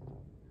feminine.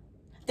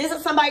 This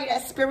is somebody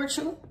that's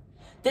spiritual.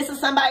 This is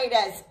somebody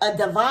that's a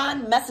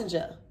divine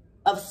messenger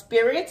of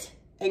spirit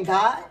and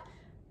God.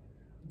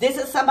 This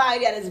is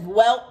somebody that is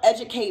well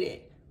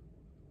educated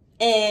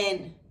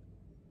in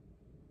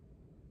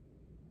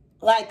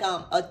like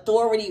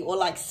authority or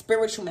like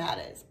spiritual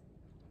matters.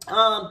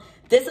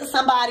 This is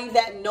somebody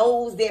that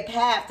knows their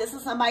path. This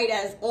is somebody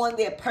that is on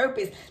their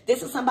purpose.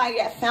 This is somebody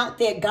that found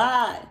their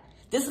God.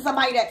 This is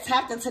somebody that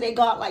tapped into their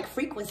God-like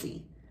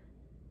frequency.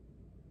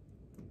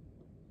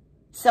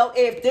 So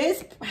if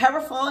this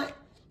Hierophant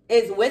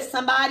is with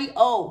somebody,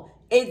 oh,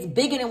 it's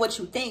bigger than what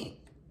you think.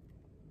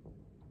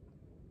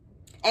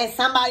 And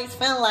somebody's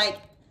feeling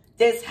like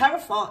this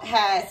Hierophant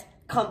has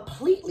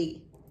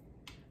completely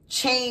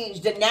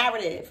changed the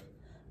narrative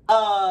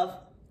of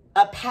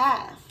a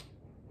path.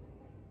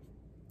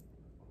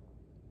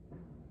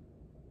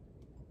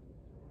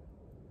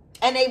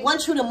 And they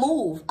want you to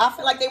move. I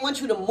feel like they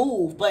want you to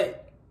move,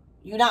 but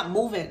you're not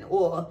moving,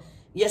 or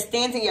you're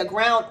standing your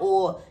ground,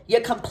 or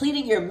you're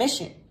completing your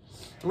mission,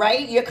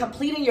 right? You're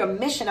completing your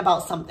mission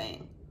about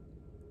something.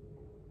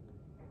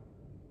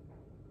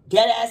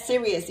 Get as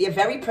serious. You're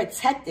very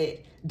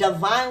protected,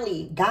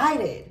 divinely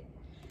guided,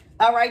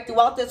 all right,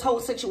 throughout this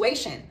whole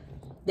situation.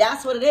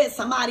 That's what it is.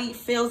 Somebody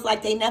feels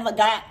like they never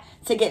got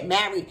to get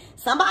married.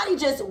 Somebody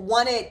just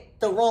wanted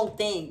the wrong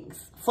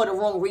things for the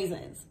wrong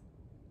reasons.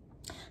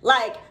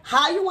 Like,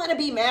 how you want to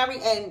be married,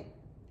 and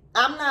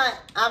I'm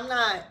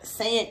not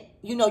saying,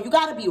 you know, you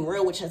got to be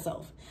real with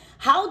yourself.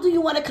 How do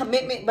you want a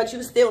commitment, but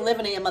you still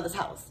living in your mother's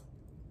house?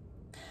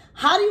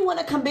 How do you want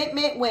a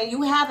commitment when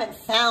you haven't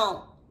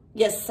found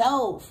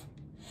yourself?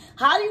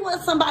 How do you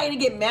want somebody to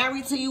get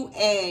married to you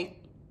and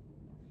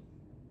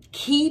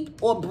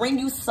keep or bring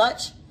you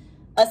such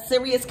a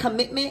serious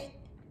commitment,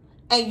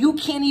 and you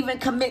can't even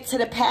commit to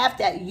the path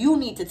that you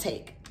need to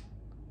take?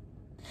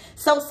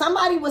 So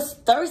somebody was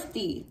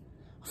thirsty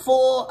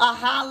for a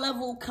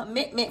high-level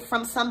commitment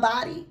from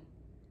somebody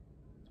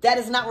that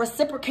is not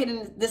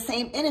reciprocating the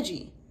same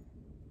energy.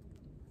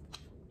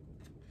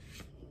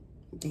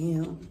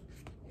 Damn.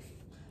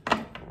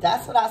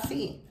 That's what I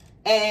see.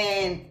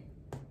 And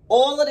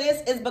all of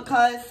this is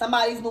because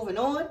somebody's moving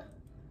on.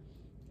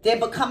 They're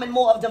becoming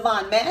more of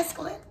divine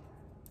masculine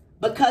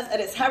because of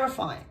this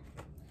Hierophant.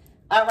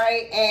 All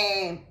right?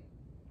 And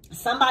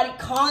somebody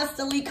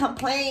constantly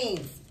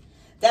complains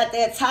that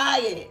they're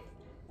tired,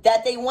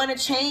 that they want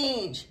to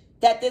change,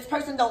 that this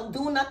person don't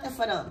do nothing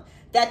for them,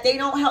 that they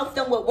don't help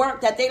them with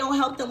work, that they don't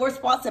help them with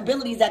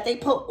responsibilities, that they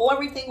put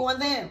everything on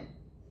them.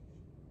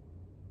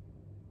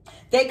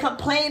 They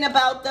complain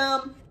about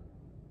them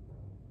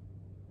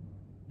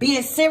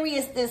being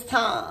serious this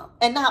time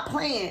and not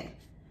playing.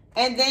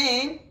 And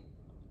then,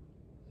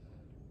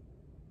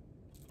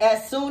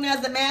 as soon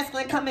as the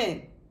masculine come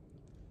in,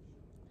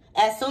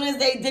 as soon as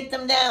they dick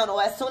them down,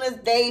 or as soon as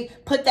they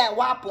put that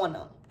whop on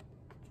them,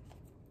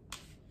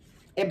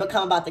 it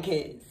become about the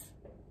kids.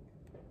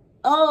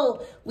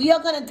 Oh, we are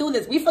going to do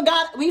this. We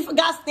forgot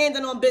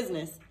standing on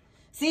business.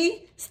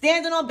 See?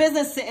 Standing on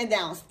business, sitting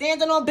down.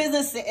 Standing on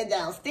business, sitting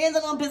down.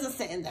 Standing on business,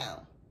 sitting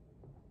down.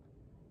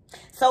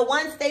 So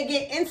once they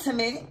get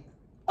intimate,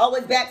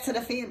 always back to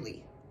the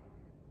family.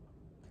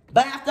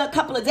 But after a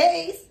couple of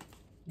days,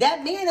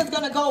 that man is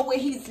going to go where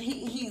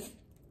he's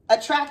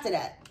attracted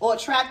at, or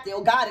attracted,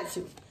 or guided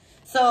to.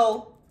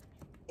 So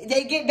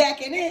they get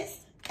back in this,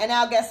 and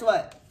now guess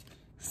what?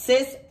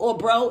 Sis or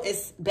bro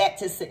is back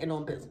to sitting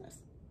on business.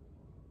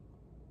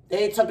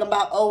 They talking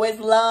about, oh, it's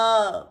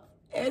love.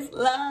 It's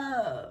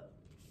love.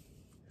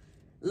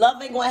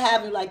 Love ain't going to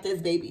have you like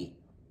this, baby.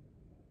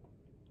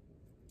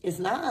 It's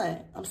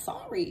not. I'm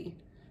sorry.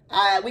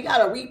 We got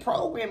to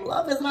reprogram.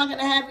 Love is not going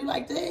to have you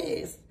like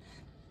this.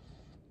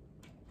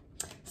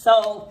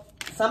 So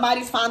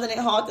somebody's finding it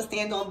hard to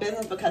stand on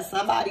business because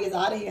somebody is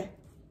out of here.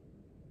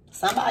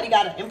 Somebody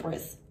got an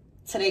empress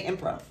to their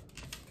emperor.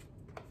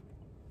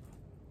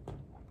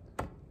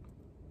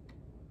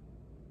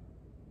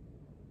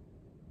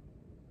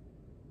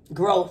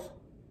 Growth,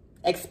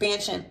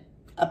 expansion,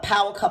 a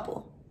power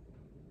couple.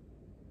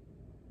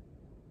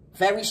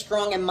 Very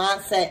strong in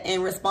mindset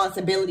and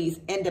responsibilities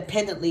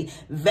independently.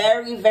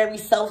 Very, very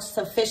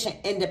self-sufficient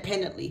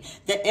independently.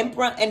 The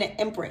emperor and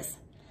the empress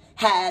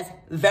has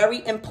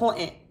very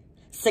important,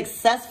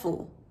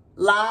 successful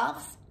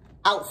lives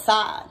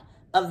outside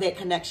of their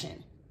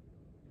connection.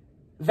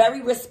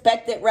 Very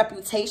respected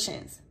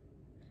reputations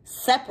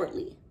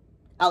separately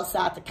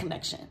outside the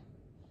connection.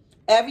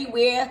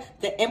 Everywhere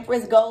the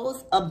empress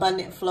goes,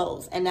 abundant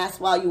flows. And that's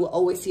why you will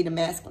always see the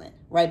masculine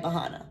right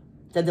behind her.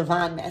 The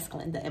divine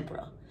masculine, the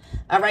emperor.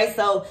 All right,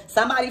 so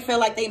somebody feel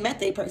like they met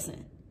their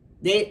person.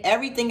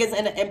 Everything is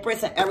in the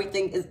empress and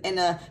everything is in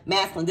the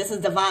masculine. This is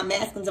divine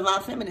masculine,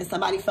 divine feminine.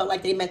 Somebody felt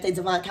like they met their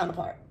divine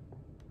counterpart.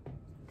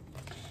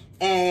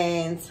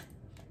 And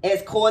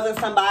it's causing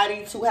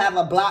somebody to have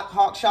a blocked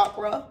heart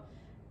chakra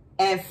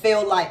and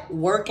feel like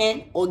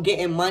working or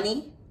getting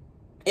money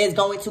is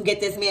going to get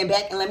this man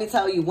back. And let me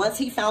tell you, once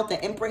he found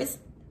the empress,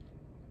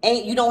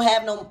 you don't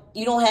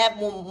have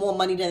more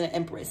money than an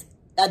empress.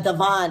 A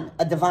divine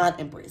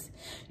empress.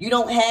 You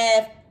don't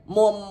have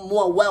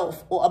more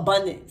wealth or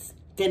abundance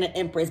than an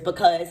empress,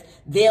 because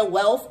their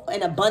wealth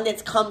and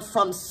abundance comes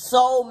from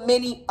so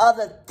many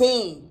other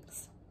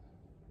things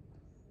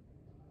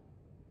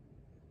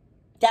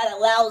that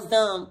allows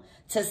them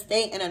to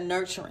stay in a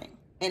nurturing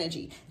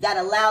energy, that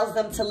allows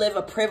them to live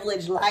a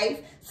privileged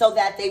life, so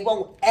that they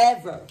won't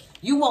ever,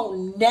 you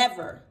won't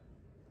never,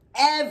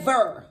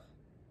 ever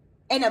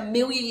in a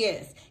million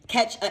years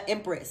catch an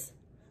empress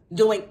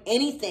doing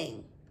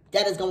anything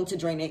that is going to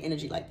drain their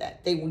energy like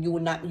that. You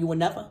will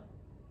never.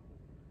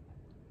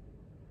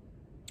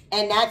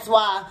 And that's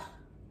why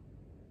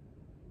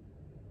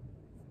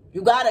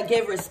you got to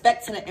give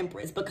respect to the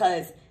empress,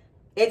 because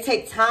it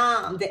takes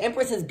time. The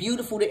empress is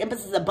beautiful. The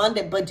empress is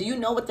abundant. But do you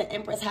know what the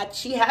empress had?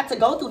 She had to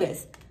go through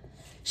this.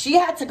 She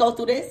had to go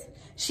through this.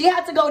 She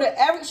had to go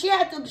to she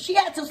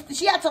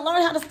had to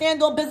learn how to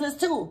stand on business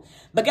too.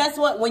 But guess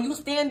what? When you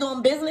stand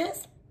on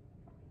business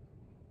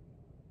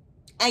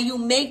and you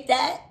make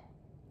that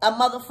a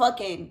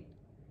motherfucking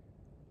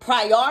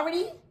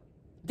priority,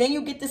 then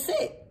you get to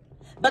sit.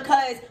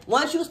 Because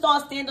once you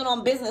start standing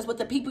on business with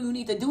the people you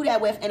need to do that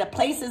with and the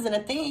places and the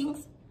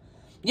things,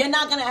 you're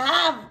not going to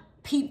have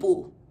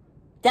people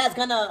that's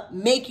going to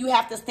make you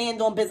have to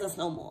stand on business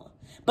no more.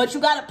 But you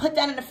got to put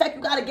that in effect.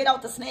 You got to get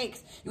out the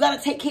snakes. You got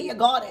to take care of your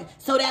garden.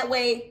 So that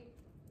way,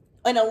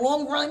 in the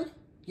long run,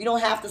 you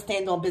don't have to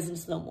stand on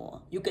business no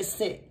more. You could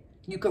sit.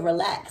 You could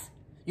relax.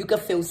 You could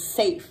feel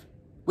safe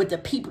with the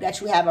people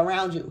that you have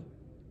around you.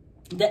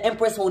 The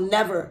empress will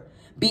never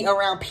be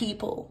around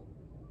people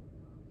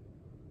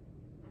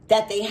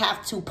that they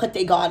have to put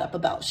their guard up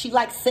about. She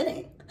likes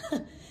sitting.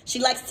 She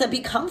likes to be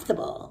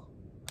comfortable.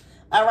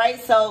 All right,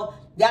 so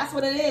that's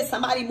what it is.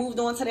 Somebody moved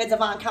on to their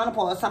divine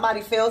counterpart.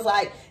 Somebody feels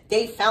like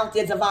they found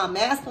their divine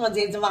masculine,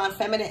 their divine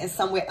feminine, and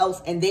somewhere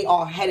else, and they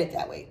are headed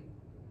that way.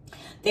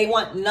 They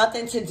want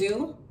nothing to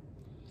do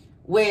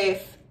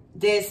with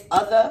this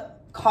other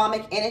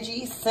karmic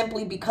energy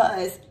simply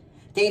because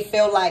they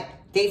feel like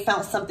they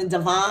found something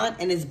divine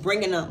and it's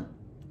bringing them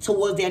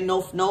towards their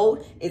north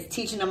node. It's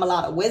teaching them a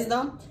lot of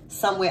wisdom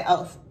somewhere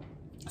else.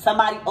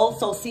 Somebody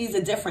also sees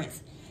the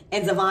difference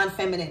in divine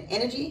feminine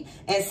energy,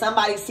 and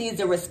somebody sees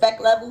the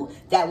respect level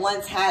that one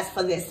has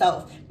for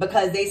themselves,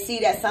 because they see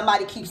that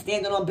somebody keeps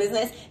standing on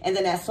business, and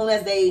then as soon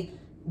as they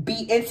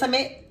be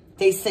intimate,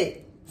 they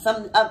sit.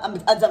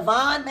 A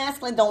divine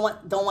masculine don't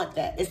want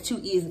that. It's too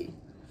easy.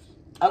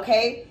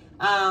 Okay?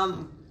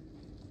 And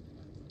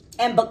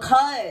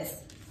because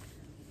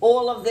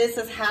all of this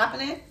is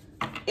happening,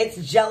 it's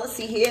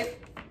jealousy here.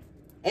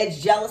 It's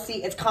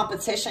jealousy. It's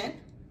competition.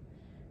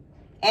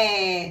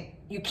 And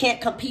you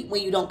can't compete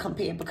when you don't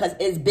compare, because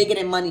it's bigger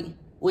than money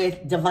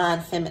with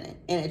divine feminine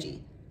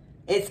energy.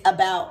 It's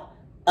about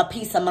a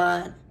peace of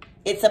mind.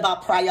 It's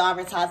about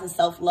prioritizing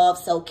self-love,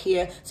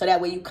 self-care, so that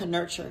way you can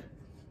nurture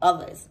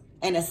others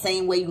in the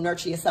same way you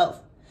nurture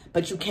yourself.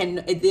 But you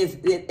can,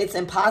 it's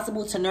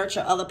impossible to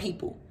nurture other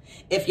people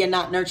if you're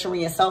not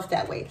nurturing yourself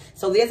that way.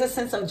 So there's a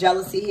sense of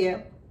jealousy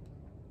here.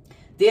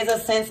 There's a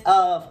sense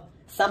of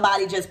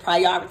somebody just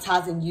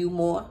prioritizing you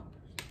more.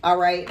 All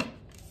right.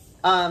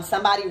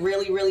 Somebody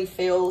really, really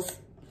feels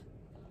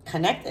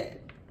connected.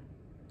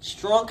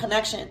 Strong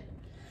connection.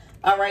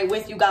 All right,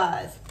 with you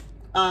guys.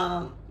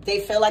 They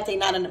feel like they're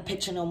not in the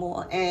picture no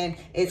more. And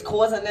it's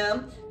causing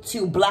them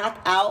to block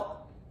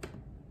out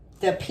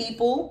the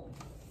people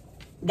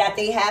that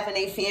they have in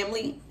their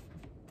family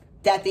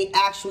that they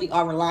actually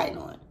are relying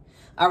on.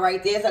 All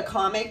right, there's a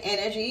karmic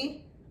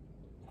energy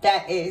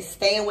that is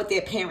staying with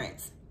their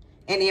parents.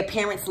 And their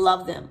parents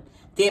love them.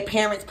 Their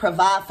parents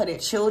provide for their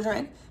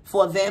children.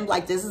 For them,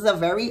 like, this is a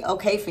very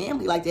okay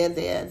family. Like,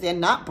 they're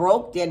not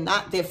broke.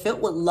 They're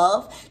filled with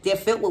love. They're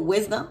filled with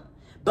wisdom.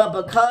 But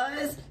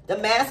because the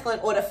masculine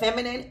or the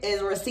feminine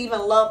is receiving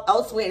love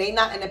elsewhere and they're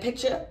not in the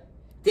picture,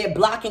 they're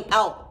blocking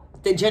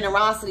out the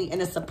generosity and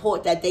the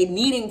support that they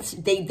need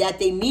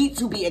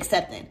to be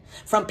accepting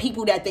from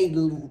people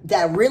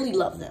that really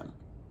love them.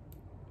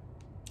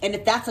 And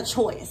if that's a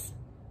choice,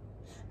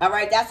 all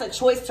right, that's a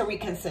choice to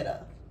reconsider.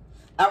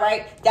 All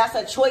right, that's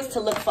a choice to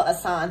look for a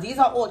sign. These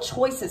are all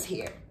choices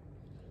here.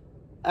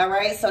 All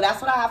right, so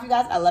that's what I have for you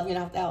guys. I love you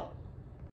and I'm out.